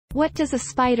What does a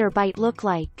spider bite look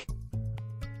like?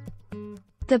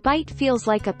 The bite feels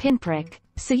like a pinprick,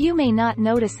 so you may not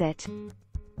notice it.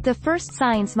 The first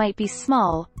signs might be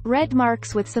small, red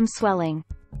marks with some swelling.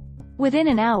 Within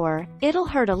an hour, it'll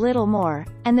hurt a little more,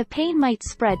 and the pain might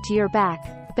spread to your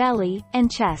back, belly,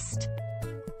 and chest.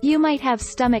 You might have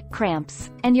stomach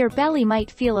cramps, and your belly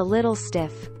might feel a little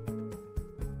stiff.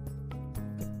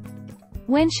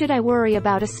 When should I worry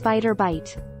about a spider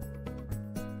bite?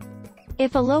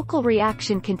 If a local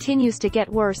reaction continues to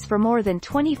get worse for more than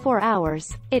 24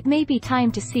 hours, it may be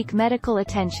time to seek medical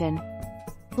attention.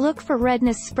 Look for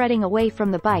redness spreading away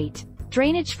from the bite,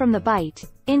 drainage from the bite,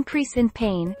 increase in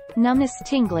pain, numbness,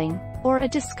 tingling, or a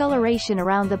discoloration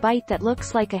around the bite that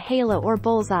looks like a halo or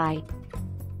bullseye.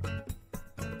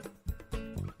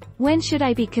 When should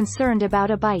I be concerned about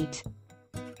a bite?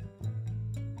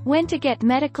 When to get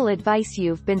medical advice: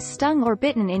 you've been stung or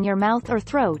bitten in your mouth or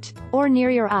throat, or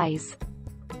near your eyes.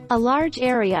 A large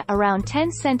area around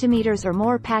 10 centimeters or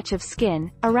more patch of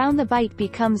skin around the bite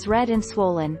becomes red and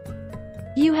swollen.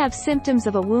 You have symptoms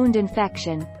of a wound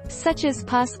infection, such as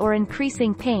pus or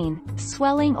increasing pain,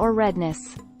 swelling or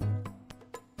redness.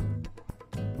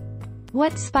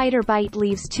 What spider bite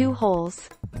leaves 2 holes?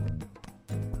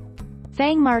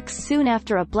 Fang marks soon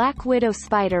after a black widow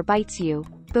spider bites you.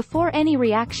 Before any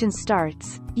reaction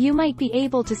starts, you might be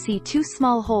able to see 2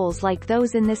 small holes like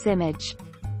those in this image.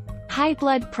 High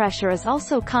blood pressure is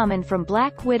also common from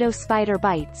black widow spider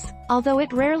bites, although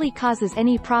it rarely causes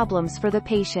any problems for the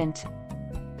patient.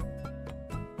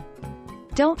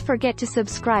 Don't forget to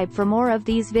subscribe for more of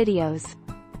these videos.